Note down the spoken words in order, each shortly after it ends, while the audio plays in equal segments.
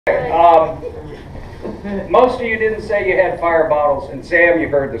Most of you didn't say you had fire bottles, and Sam,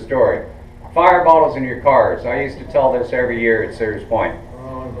 you've heard the story. Fire bottles in your cars. I used to tell this every year at Sears Point.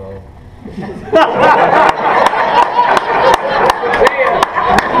 Oh, no.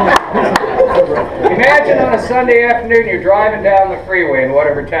 Imagine on a Sunday afternoon you're driving down the freeway in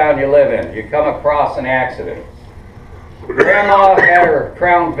whatever town you live in. You come across an accident. Grandma had her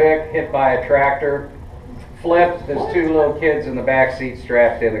Crown Vic hit by a tractor, flipped. There's two little kids in the back seat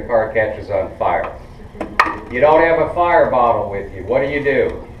strapped in. The car catches on fire. You don't have a fire bottle with you. What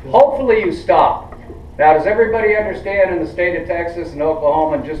do? Hopefully you stop. Now, does everybody understand in the state of Texas and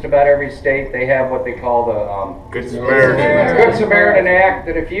Oklahoma and just about every state they have what they call the Good Samaritan Act,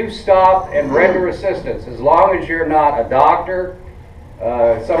 that if you stop and render assistance, as long as you're not a doctor,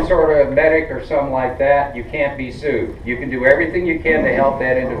 some sort of medic or something like that, you can't be sued. You can do everything you can to help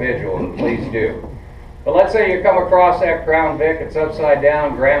that individual, and please do. But let's say you come across that Crown Vic, it's upside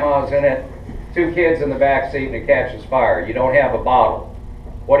down, grandma's in it, two kids in the back seat, and it catches fire. You don't have a bottle.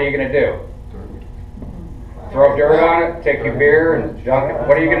 What are you going to do? Throw dirt on it, take your beer and dunk it?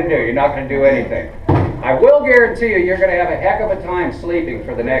 What are you going to do? You're not going to do anything. I will guarantee you're going to have a heck of a time sleeping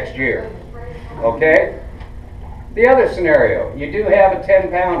for the next year. Okay? The other scenario, you do have a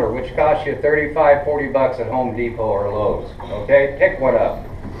 10-pounder, which costs you 35, 40 bucks at Home Depot or Lowe's. Okay? Pick one up.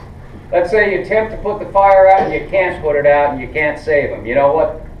 Let's say you attempt to put the fire out and you can't put it out and you can't save them. You know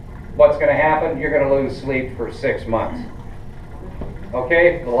what's going to happen? You're going to lose sleep for 6 months.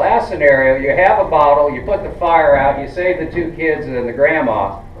 Okay, the last scenario, you have a bottle, you put the fire out, you save the two kids and the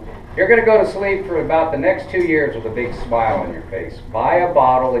grandma, you're going to go to sleep for about the next 2 years with a big smile on your face. Buy a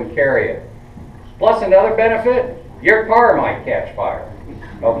bottle and carry it. Plus another benefit, your car might catch fire.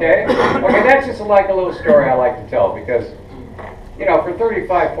 Okay? Okay, that's just like a little story I like to tell because, you know, for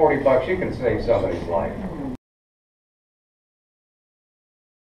 35, 40 bucks you can save somebody's life.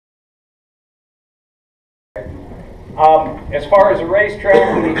 As far as a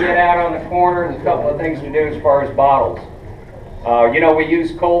racetrack, when you get out on the corner, there's a couple of things to do as far as bottles. You know, we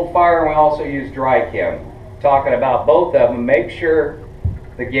use ColdFire and we also use DryChem. Talking about both of them, make sure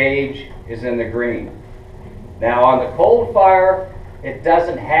the gauge is in the green. Now on the ColdFire, it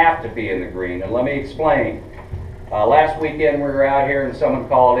doesn't have to be in the green, and let me explain. Last weekend we were out here and someone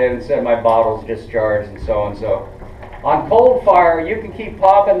called in and said my bottle's discharged and so and so. On ColdFire, you can keep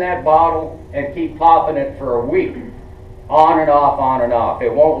popping that bottle and keep popping it for a week. On and off, on and off.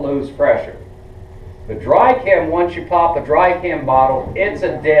 It won't lose pressure. The DryChem, once you pop the DryChem bottle, it's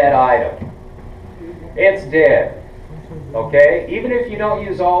a dead item. It's dead. Okay? Even if you don't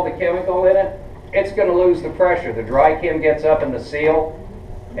use all the chemical in it, it's going to lose the pressure. The DryChem gets up in the seal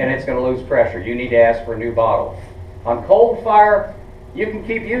and it's going to lose pressure. You need to ask for a new bottle. On ColdFire, you can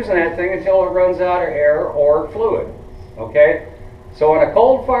keep using that thing until it runs out of air or fluid. Okay? So in a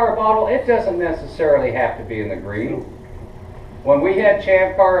ColdFire bottle, it doesn't necessarily have to be in the green. When we had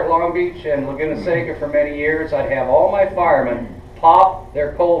Chem Car at Long Beach and Laguna Seca for many years, I'd have all my firemen pop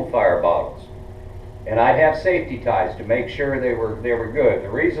their ColdFire bottles. And I'd have safety ties to make sure they were good. The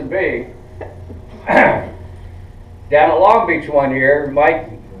reason being, down at Long Beach one year,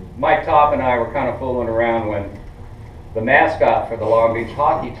 Mike Top and I were kind of fooling around when the mascot for the Long Beach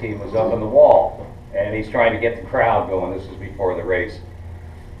hockey team was up on the wall. And he's trying to get the crowd going. This was before the race.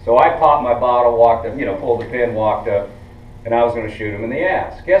 So I popped my bottle, walked up, pulled the pin, walked up, and I was going to shoot him in the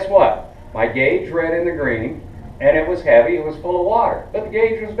ass. Guess what? My gauge read in the green, and it was heavy, it was full of water. But the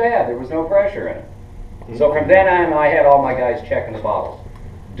gauge was bad, there was no pressure in it. So from then on, I had all my guys checking the bottles.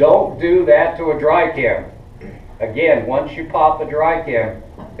 Don't do that to a DryChem. Again, once you pop the DryChem,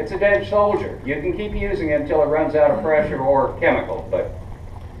 it's a dead soldier. You can keep using it until it runs out of pressure or chemical, but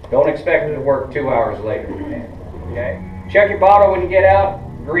don't expect it to work 2 hours later. Okay? Check your bottle when you get out,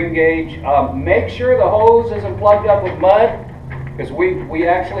 green gauge. Make sure the hose isn't plugged up with mud, because we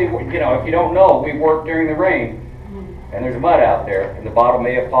actually, if you don't know, we work during the rain, and there's mud out there, and the bottle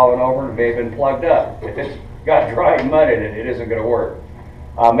may have fallen over and may have been plugged up. If it's got dry mud in it, it isn't going to work.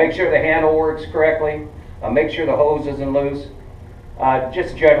 Make sure the handle works correctly. Make sure the hose isn't loose.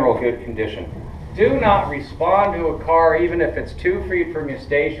 Just general good condition. Do not respond to a car even if it's 2 feet from your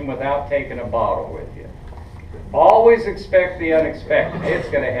station without taking a bottle with you. Always expect the unexpected. It's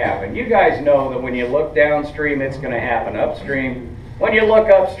going to happen. You guys know that when you look downstream, it's going to happen upstream. When you look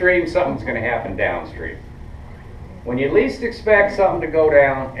upstream, something's going to happen downstream. When you least expect something to go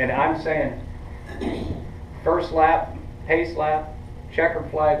down, and I'm saying first lap, pace lap, checkered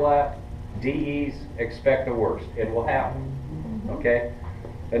flag lap, DEs, expect the worst. It will happen. Okay?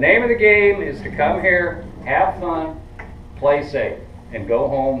 The name of the game is to come here, have fun, play safe, and go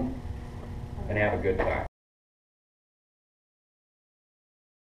home and have a good time.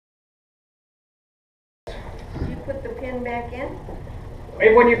 pin back in?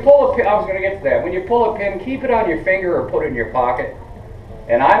 And when you pull a pin, I was going to get to that. When you pull a pin, keep it on your finger or put it in your pocket.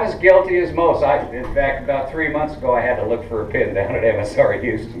 And I'm as guilty as most. In fact, about 3 months ago, I had to look for a pin down at MSR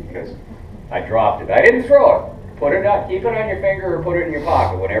Houston because I dropped it. I didn't throw it. Put it on, keep it on your finger or put it in your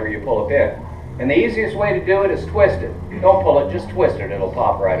pocket whenever you pull a pin. And the easiest way to do it is twist it. Don't pull it, just twist it. It'll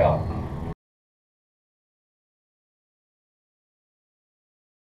pop right off.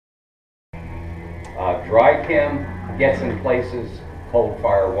 DryChem gets in places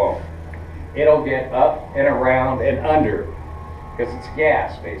ColdFire won't. It'll get up and around and under because it's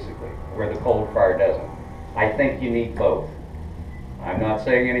gas basically, where the ColdFire doesn't. I think you need both. I'm not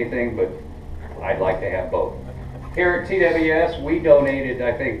saying anything, but I'd like to have both. Here at TWS, we donated,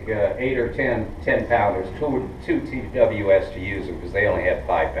 I think, 8 or 10 pounders to TWS to use them because they only had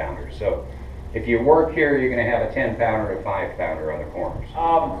 5 pounders. So if you work here, you're going to have a 10 pounder and a 5 pounder on the corners.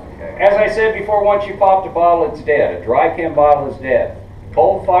 As I said before, once you pop the bottle, it's dead. A DryChem bottle is dead.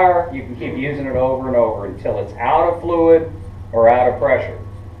 ColdFire, you can keep using it over and over until it's out of fluid or out of pressure.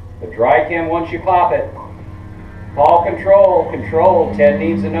 The DryChem, once you pop it, call control. Ted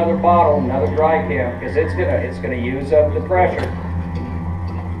needs another bottle, another DryChem, because it's gonna use up the pressure.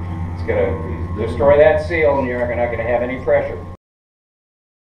 It's gonna destroy that seal, and you're not gonna have any pressure.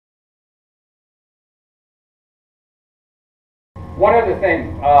 One other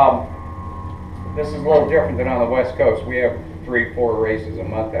thing, this is a little different than on the West Coast. We have 3-4 races a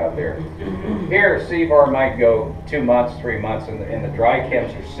month out there. Here, CVAR might go 2 months, 3 months, and the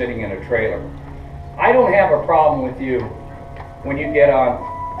DryChems are sitting in a trailer. I don't have a problem with you when you get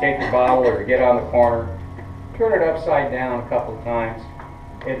on, take your bottle or get on the corner, turn it upside down a couple of times.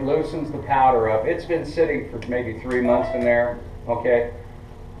 It loosens the powder up. It's been sitting for maybe 3 months in there, okay?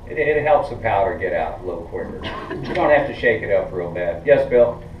 It helps the powder get out a little quicker. You don't have to shake it up real bad. Yes,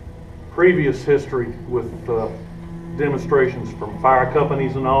 Bill? Previous history with demonstrations from fire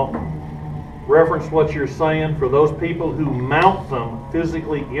companies and all, reference what you're saying for those people who mount them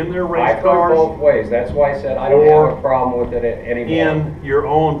physically in their race I've cars. heard both ways. That's why I said I don't have a problem with it anymore. In your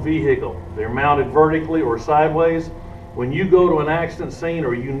own vehicle. They're mounted vertically or sideways. When you go to an accident scene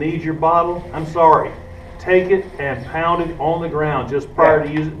or you need your bottle, I'm sorry, take it and pound it on the ground just prior to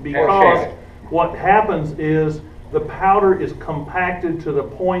use it, because what happens is the powder is compacted to the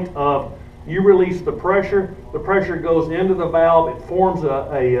point of you release the pressure goes into the valve, it forms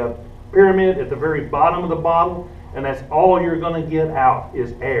a pyramid at the very bottom of the bottle, and that's all you're going to get out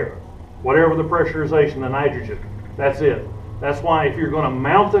is air. Whatever the pressurization, the nitrogen, that's it. That's why if you're going to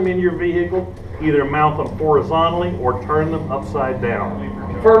mount them in your vehicle, either mount them horizontally or turn them upside down.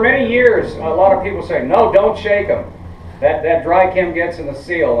 For many years, a lot of people say, no, don't shake them. That DryChem gets in the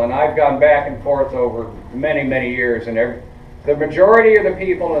seal, and I've gone back and forth over many, many years, and the majority of the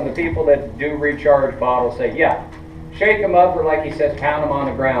people and the people that do recharge bottles say, yeah, shake them up, or like he says, pound them on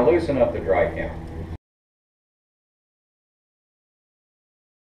the ground, loosen up the DryChem.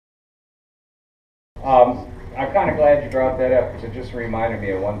 I'm kind of glad you brought that up because it just reminded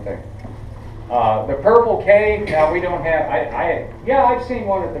me of one thing. The Purple K, now we don't have, I've seen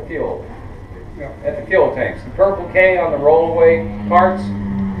one at the fuel tanks. The Purple K on the rollaway carts.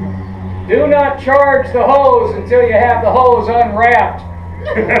 Do not charge the hose until you have the hose unwrapped.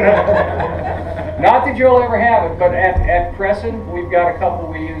 Not that you'll ever have it, but at Crescent, we've got a couple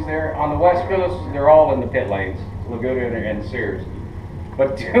we use there. On the West Coast, they're all in the pit lanes, Laguna and Sears.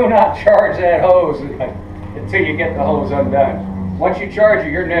 But do not charge that hose until you get the hose undone. Once you charge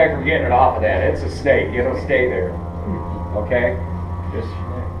it, you're never getting it off of that. It's a snake. It'll stay there. Okay?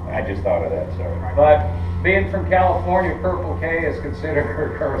 I just thought of that, sorry. But being from California, Purple K is considered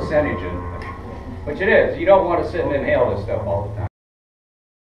a carcinogen, which it is. You don't want to sit and inhale this stuff all the time.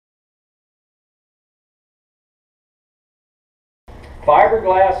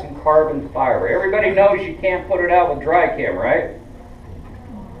 Fiberglass and carbon fiber. Everybody knows you can't put it out with DryChem, right?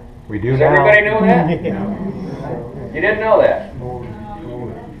 We do Does now. everybody know that? You didn't know that?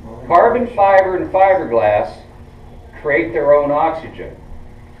 Carbon fiber and fiberglass create their own oxygen.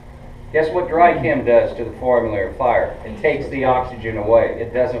 Guess what DryChem does to the formula of fire? It takes the oxygen away.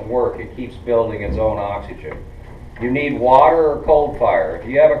 It doesn't work. It keeps building its own oxygen. You need water or cold fire. If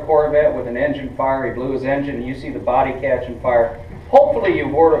you have a Corvette with an engine fire, he blew his engine, and you see the body catching fire, hopefully you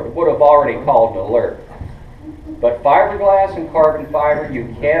would have already called an alert. But fiberglass and carbon fiber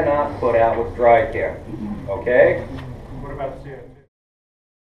you cannot put out with DryChem. Okay? What about the CO2?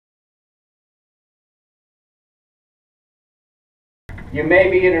 You may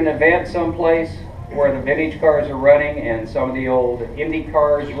be in an event someplace where the vintage cars are running and some of the old Indy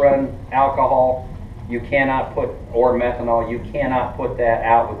cars run alcohol. You cannot put, or methanol, you cannot put that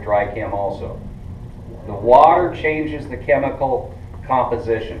out with DryChem also. The water changes the chemical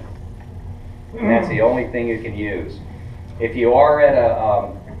composition. And that's the only thing you can use. If you are at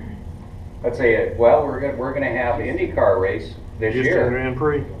a, let's say, well, we're going to have an IndyCar race this year. Grand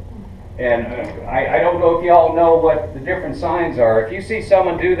Prix. And I don't know if y'all know what the different signs are. If you see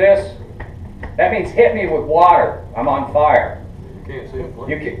someone do this, that means hit me with water. I'm on fire. You can't see the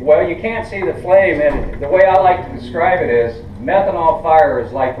flame. Well, you can't see the flame, and the way I like to describe it is, methanol fire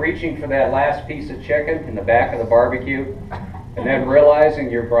is like reaching for that last piece of chicken in the back of the barbecue, and then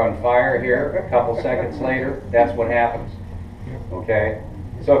realizing you're on fire here a couple seconds later. That's what happens. Okay?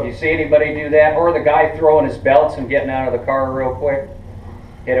 So if you see anybody do that, or the guy throwing his belts and getting out of the car real quick,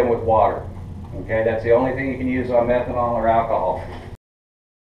 hit him with water. Okay? That's the only thing you can use on methanol or alcohol.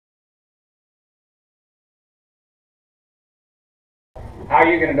 How are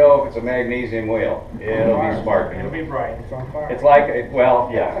you going to know if it's a magnesium wheel? It'll be sparking. It'll be bright. It's on fire. It's like, well,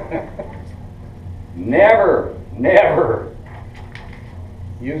 yeah. Never, never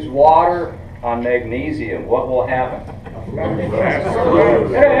use water on magnesium. What will happen? You'll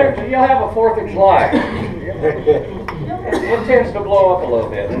have a 4th of July. It tends to blow up a little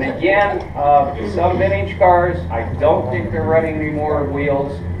bit. And again, some vintage cars, I don't think they're running any more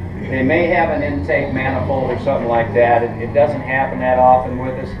wheels. They may have an intake manifold or something like that. It doesn't happen that often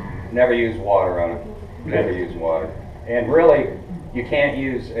with us. Never use water on it. Never use water. And really, you can't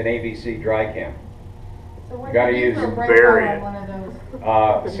use an ABC DryChem. So You got to use variant. one of those.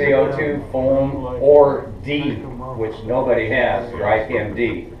 CO2, foam, or D, which nobody has, DryChem D.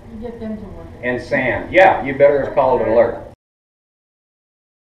 You get them to work. And sand. Yeah, you better have called an alert.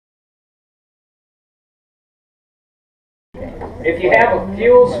 If you have a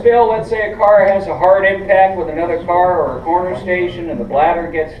fuel spill, let's say a car has a hard impact with another car or a corner station and the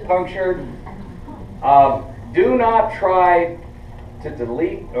bladder gets punctured, do not try to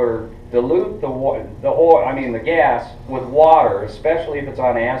dilute the gas with water, especially if it's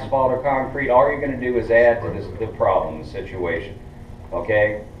on asphalt or concrete. All you're going to do is add to the problem, the situation.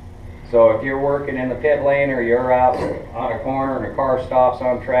 Okay? So if you're working in the pit lane or you're out on a corner and a car stops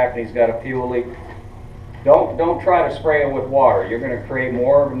on track and he's got a fuel leak, don't try to spray it with water. You're going to create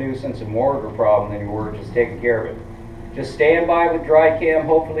more of a nuisance and more of a problem than you were just taking care of it. Just stand by with DryChem.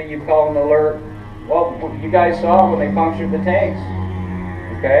 Hopefully you call an alert. Well, you guys saw when they punctured the tanks.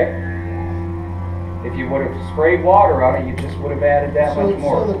 Okay? If you would have sprayed water on it, you just would have added that much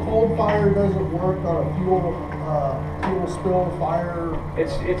more. So the ColdFire doesn't work on a fuel spill fire?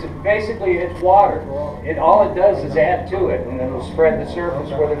 It's basically it's water. All it does is add to it, and it'll spread the surface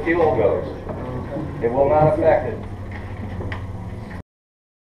where the fuel goes. It will not affect it.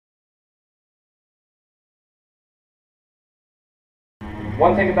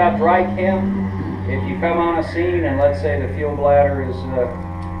 One thing about DryChem, if you come on a scene and let's say the fuel bladder is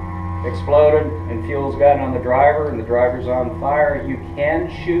exploded and fuel's gotten on the driver and the driver's on fire, you can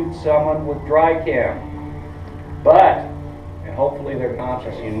shoot someone with DryChem. But, and hopefully they're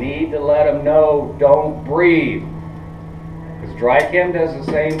conscious, you need to let them know, don't breathe. Because DryChem does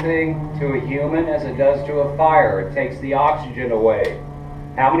the same thing to a human as it does to a fire. It takes the oxygen away.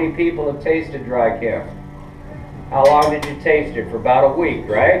 How many people have tasted DryChem? How long did you taste it? For about a week,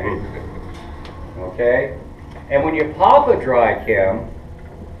 right? Okay? And when you pop a DryChem,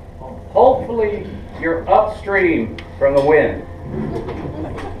 hopefully you're upstream from the wind.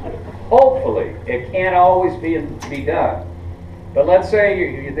 Hopefully. It can't always be done. But let's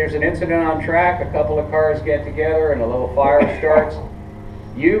say there's an incident on track, a couple of cars get together and a little fire starts.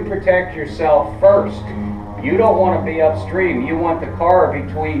 You protect yourself first. You don't want to be upstream. You want the car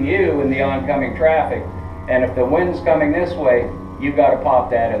between you and the oncoming traffic. And if the wind's coming this way, you've got to pop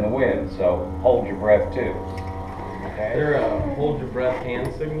that in the wind. So hold your breath too. Okay? Is there a hold your breath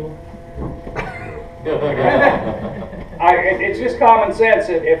hand signal? It's just common sense.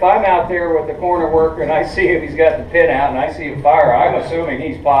 If I'm out there with the corner worker and I see him, he's got the pin out, and I see a fire, I'm assuming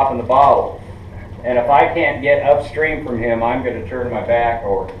he's popping the bottle. And if I can't get upstream from him, I'm going to turn my back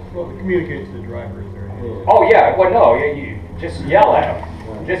or... Well, to communicate to the driver, is there any... Oh yeah, well no, you just yell at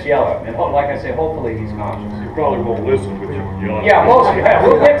him. Just yell at him. And like I say, hopefully he's conscious. You probably won't listen with you yelling. Yeah,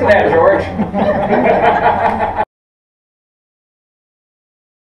 we'll get to that, George.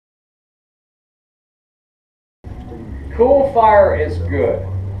 ColdFire is good.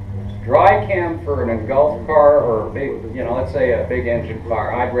 DryChem for an engulfed car or a big, let's say a big engine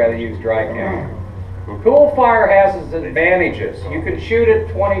fire, I'd rather use DryChem. ColdFire has its advantages. You can shoot it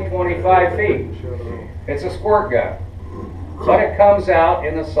 20, 25 feet. It's a squirt gun. But it comes out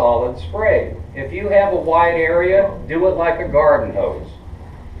in a solid spray. If you have a wide area, do it like a garden hose.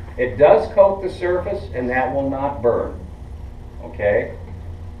 It does coat the surface and that will not burn. Okay?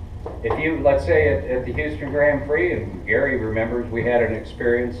 if you, let's say at the Houston Grand Prix, and Gary remembers, we had an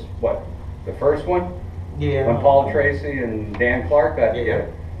experience, what, the first one? Yeah. When Paul Tracy and Dan Clark got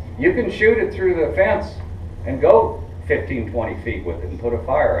together. You can shoot it through the fence and go 15, 20 feet with it and put a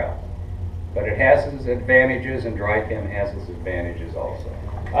fire out. But it has its advantages, and DryChem has its advantages also.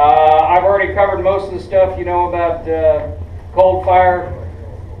 I've already covered most of the stuff you know about ColdFire.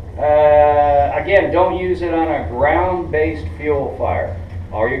 Again, don't use it on a ground-based fuel fire.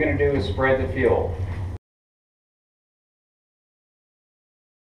 All you're going to do is spread the fuel.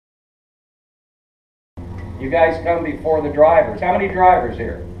 You guys come before the drivers. How many drivers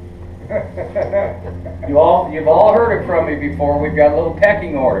here? You've all heard it from me before. We've got a little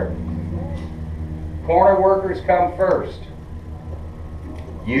pecking order. Corner workers come first.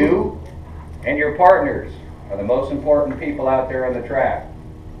 You and your partners are the most important people out there on the track.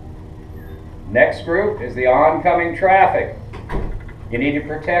 Next group is the oncoming traffic. You need to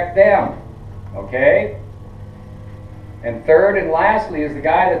protect them, okay? And third and lastly is the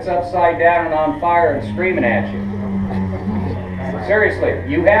guy that's upside down and on fire and screaming at you. Seriously,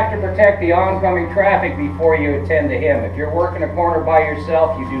 you have to protect the oncoming traffic before you attend to him. If you're working a corner by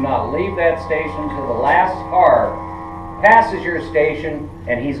yourself, you do not leave that station till the last car passes your station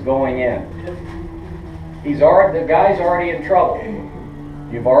and he's going in. The guy's already in trouble.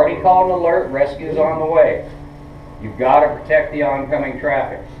 You've already called an alert, rescue's on the way. You've got to protect the oncoming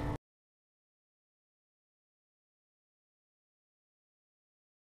traffic.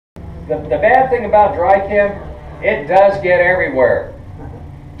 The bad thing about DryChem, it does get everywhere.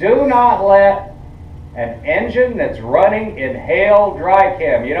 Do not let an engine that's running inhale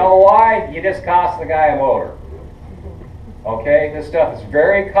DryChem. You know why? You just cost the guy a motor. Okay, this stuff is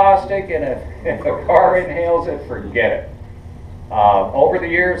very caustic, and if a car inhales it, forget it. Over the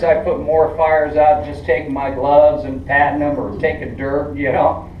years, I put more fires out just taking my gloves and patting them or taking dirt, you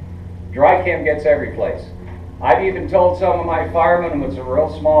know. DryChem gets every place. I've even told some of my firemen when it's a real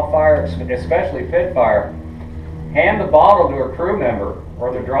small fire, especially pit fire, hand the bottle to a crew member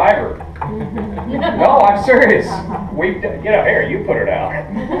or the driver. No, I'm serious. Here, you put it out.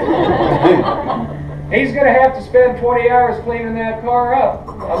 He's going to have to spend 20 hours cleaning that car up.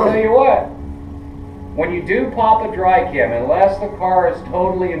 I'll tell you what. When you do pop a DryChem, unless the car is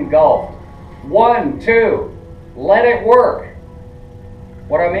totally engulfed, 1, 2, let it work.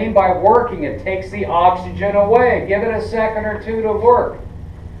 What I mean by working, it takes the oxygen away. Give it a second or two to work.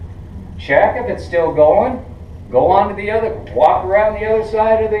 Check if it's still going. Go on to the other, walk around the other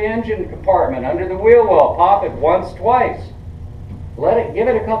side of the engine compartment, under the wheel well, pop it once, twice. Give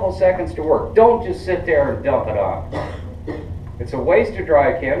it a couple seconds to work. Don't just sit there and dump it on. It's a waste of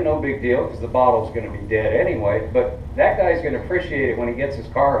DryChem, no big deal, because the bottle's going to be dead anyway, but that guy's going to appreciate it when he gets his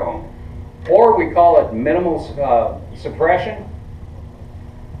car home. Or we call it minimal suppression.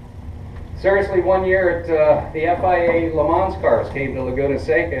 Seriously, one year at the FIA Le Mans cars came to Laguna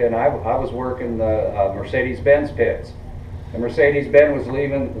Seca, and I was working the Mercedes-Benz pits. The Mercedes-Benz was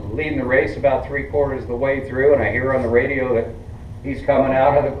leading the race about 3/4 of the way through, and I hear on the radio that he's coming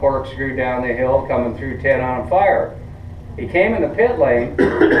out of the corkscrew down the hill, coming through 10 on fire. He came in the pit lane,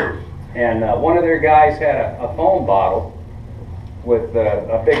 and one of their guys had a foam bottle with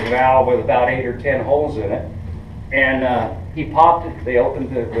a big valve with about 8 or 10 holes in it, and he popped it. They opened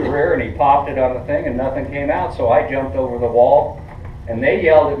the rear, and he popped it on the thing, and nothing came out. So I jumped over the wall, and they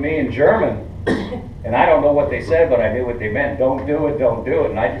yelled at me in German, and I don't know what they said, but I knew what they meant. Don't do it, don't do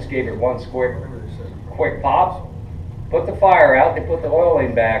it. And I just gave it one quick pop, put the fire out. They put the oil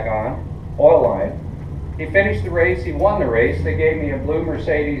line back on, oil line. He finished the race. He won the race. They gave me a blue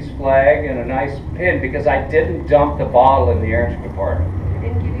Mercedes flag and a nice pin because I didn't dump the bottle in the engine compartment. They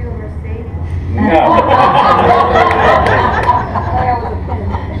didn't give you a Mercedes. No.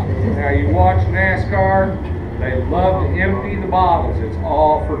 Now you watch NASCAR, they love to empty the bottles. It's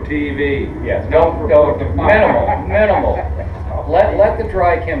all for TV. Yes, minimal. Let the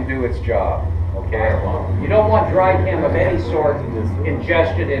DryChem do its job, okay? You don't want DryChem of any sort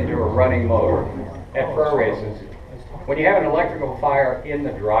ingested into a running motor at pro races. When you have an electrical fire in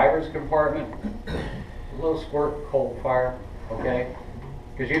the driver's compartment, a little squirt ColdFire, okay?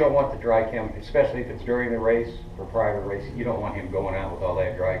 Because you don't want the DryChem, especially if it's during the race or prior to race, you don't want him going out with all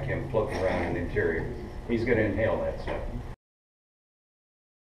that DryChem floating around in the interior. He's going to inhale that stuff.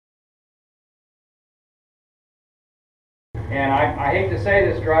 And I hate to say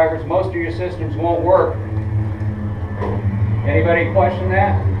this, drivers, most of your systems won't work. Anybody question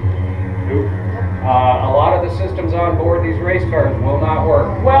that? Nope. A lot of the systems on board these race cars will not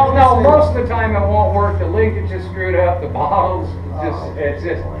work. Well, no, most of the time it won't work. The linkage is screwed up, the bottles, it's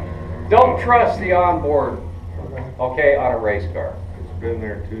just, don't trust the onboard, okay, on a race car. been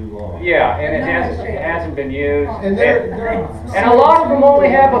there too long. Yeah, and it hasn't been used. And And a lot of them only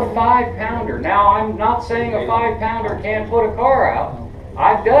have a 5-pounder. Now, I'm not saying a 5-pounder can't put a car out.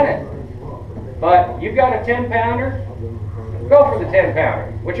 I've done it. But you've got a 10-pounder, go for the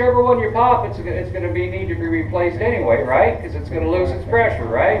 10-pounder. Whichever one you pop, it's going to need to be replaced anyway, right? Because it's going to lose its pressure,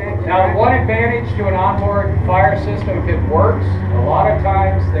 right? Now, one advantage to an onboard fire system, if it works, a lot of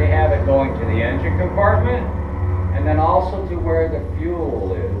times they have it going to the engine compartment and then also to where the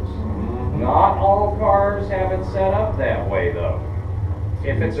fuel is. Not all cars have it set up that way, though.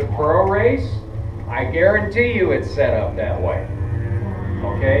 If it's a pro race, I guarantee you it's set up that way.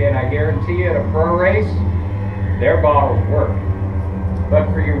 Okay, and I guarantee you at a pro race, their bottles work. But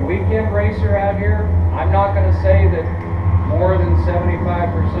for your weekend racer out here, I'm not going to say that more than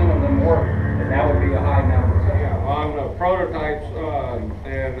 75% of them work, and that would be a high number. Yeah, on the prototypes,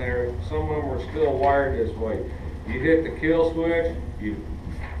 and some of them are still wired this way. You hit the kill switch,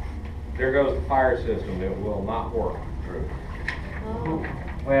 there goes the fire system. It will not work. True.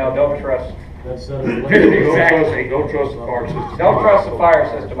 Well, don't trust. Exactly. Don't trust the fire system. Don't trust the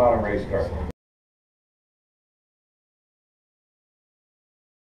fire system on a race car.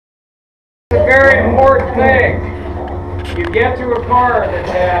 It's a very important thing. You get to a car that's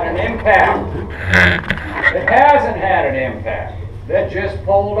had an impact, that hasn't had an impact, that just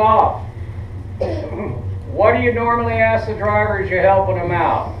pulled off. What do you normally ask the driver as you're helping them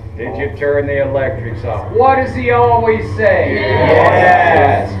out? Did you turn the electrics off? What does he always say?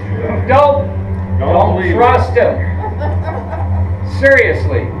 Yes. Don't trust him.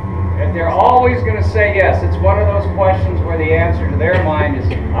 Seriously. And they're always going to say yes. It's one of those questions where the answer to their mind is,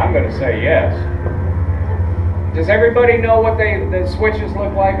 I'm going to say yes. Does everybody know what the switches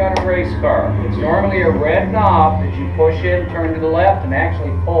look like on a race car? It's normally a red knob that you push in, turn to the left, and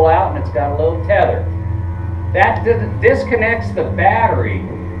actually pull out, and it's got a little tether. That disconnects the battery.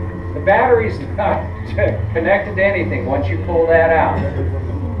 The battery's not connected to anything once you pull that out.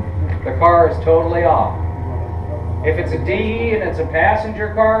 The car is totally off. If it's a DE and it's a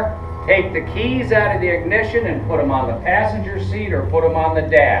passenger car, take the keys out of the ignition and put them on the passenger seat or put them on the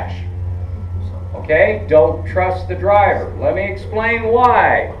dash. Okay? Don't trust the driver. Let me explain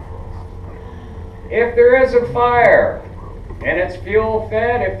why. If there is a fire and it's fuel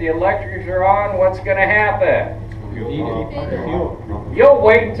fed, if the electrics are on, what's going to happen? You'll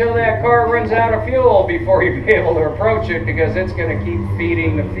wait until that car runs out of fuel before you be able to approach it because it's going to keep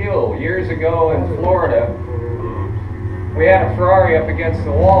feeding the fuel. Years ago in Florida, we had a Ferrari up against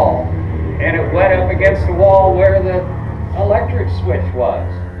the wall, and it went up against the wall where the electric switch was.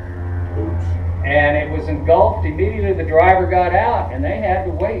 And it was engulfed. Immediately the driver got out, and they had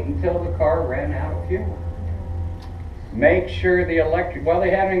to wait until the car ran out of fuel. Make sure the electric, well, they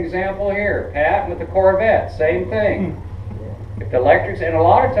had an example here. Pat with the Corvette, same thing. If the electrics, and a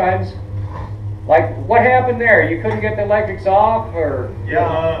lot of times, like what happened there? You couldn't get the electrics off, or?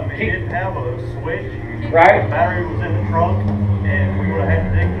 Yeah, he didn't have a switch. Right. The battery was in the trunk, and we would have had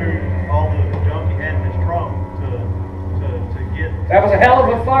to dig through all the junk he had in his trunk to get. That was a hell of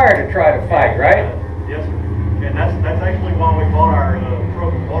a fire to try to fight, right? Yes, sir. And that's actually why we bought our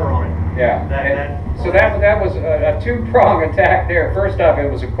truck with water on it. Yeah. So that was a two-prong attack there. First off, it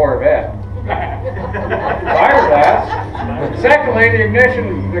was a Corvette. Fiberglass. Secondly, the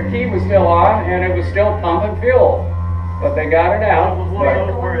ignition, the key was still on, and it was still pumping fuel. But they got it out. It was one of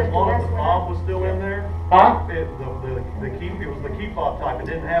those where as long as the fob was still in there, Huh? it was the key fob type. It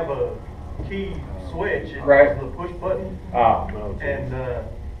didn't have a key switch. It Right. was the push button. Ah. And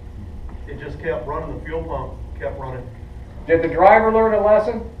it just kept running. The fuel pump kept running. Did the driver learn a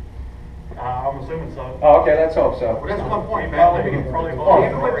lesson? I'm assuming so. Oh, okay, let's hope so. Well, that's one point, He Pat. probably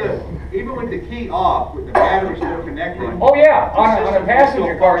Even with the key off, with the battery still connected. Oh yeah, on a system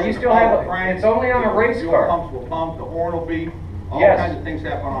passenger still car, you functions. still All have, the cranks, it's only on a race fuel car. Pumps will pump, the horn will beep, all Yes. kinds of things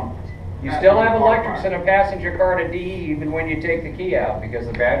happen on. You still have electrics in a passenger car to DE even when you take the key out because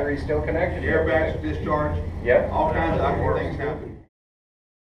the battery's still connected. The airbags discharge, Yep. all kinds of other things happen.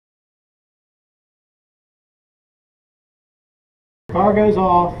 Car goes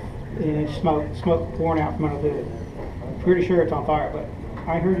off and it's smoke pouring out from under the hood. Pretty sure it's on fire, but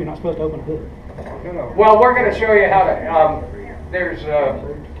I heard you're not supposed to open the hood. Well, we're going to show you how to, there's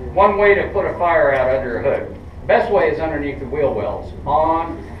one way to put a fire out under a hood. Best way is underneath the wheel wells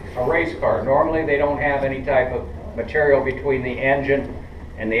on a race car. Normally they don't have any type of material between the engine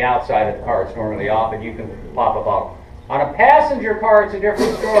and the outside of the car. It's normally off and you can pop a bottle. On a passenger car, it's a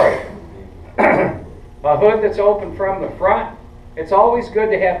different story. A hood that's open from the front, it's always good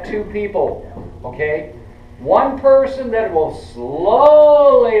to have two people, okay? One person that will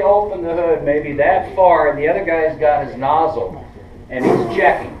slowly open the hood, maybe that far, and the other guy's got his nozzle. and he's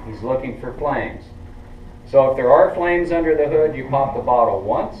checking, he's looking for flames. So if there are flames under the hood, you pop the bottle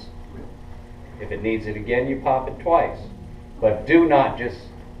once. If it needs it again, you pop it twice. But do not just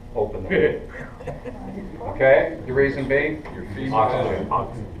open the hood. Okay? The reason being? Oxygen.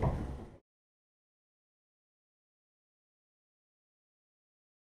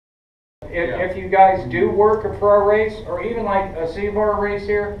 If you guys do work a pro race, or even like a CVAR race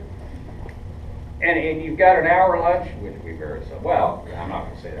here, and you've got an hour lunch, which we very well, I'm not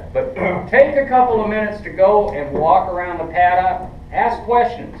going to say that, but take a couple of minutes to go and walk around the paddock, ask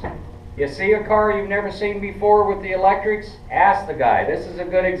questions. You see a car you've never seen before with the electrics, ask the guy. This is a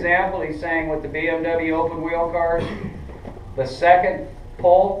good example. He's saying with the BMW open wheel cars, the second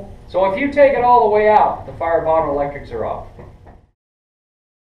pull. So if you take it all the way out, the fire bottle electrics are off.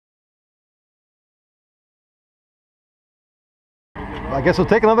 I guess we'll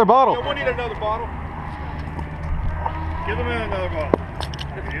take another bottle. We'll need another bottle. Give them another bottle.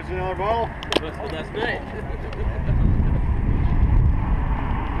 Use another bottle. That's great.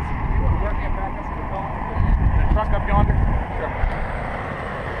 Truck up yonder?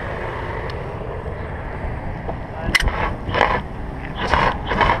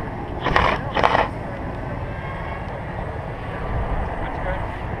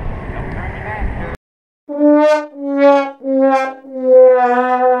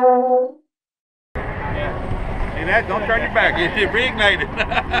 See that? Don't turn your back. It reignited.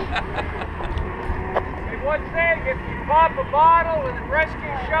 One thing, if you pop a bottle and the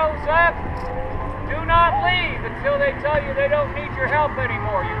rescue shows up, do not leave until they tell you they don't need your help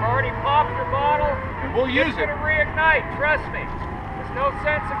anymore. You've already popped your bottle. And we'll use it. It's going to reignite, trust me. There's no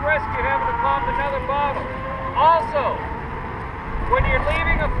sense in rescue having to pop another bottle. Also, when you're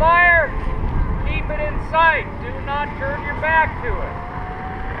leaving a fire, keep it in sight. Do not turn your back to it.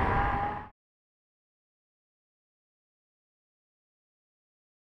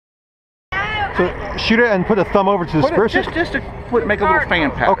 So shoot it and put a thumb over to dispersion? Just to make a little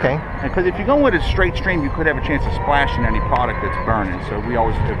fan pattern. Okay. Because if you go with a straight stream, you could have a chance of splashing any product that's burning. So we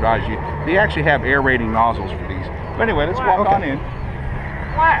always advise you. They actually have aerating nozzles for these. But anyway, let's walk on in.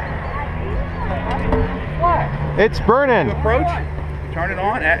 What? What? It's burning. You approach, turn it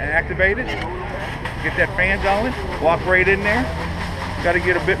on, activate it, get that fan going, walk right in there. Got to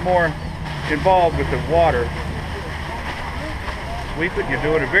get a bit more involved with the water. Sweep it. You're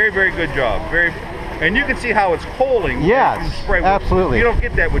doing a very, very good job. And you can see how it's coaling. Yes, absolutely. You don't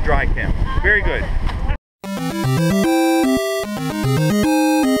get that with DryChem. Very good.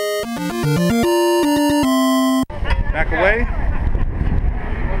 Back away.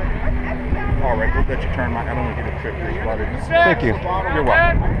 All right, we'll let you turn. I don't want to get a trip here. Thank you.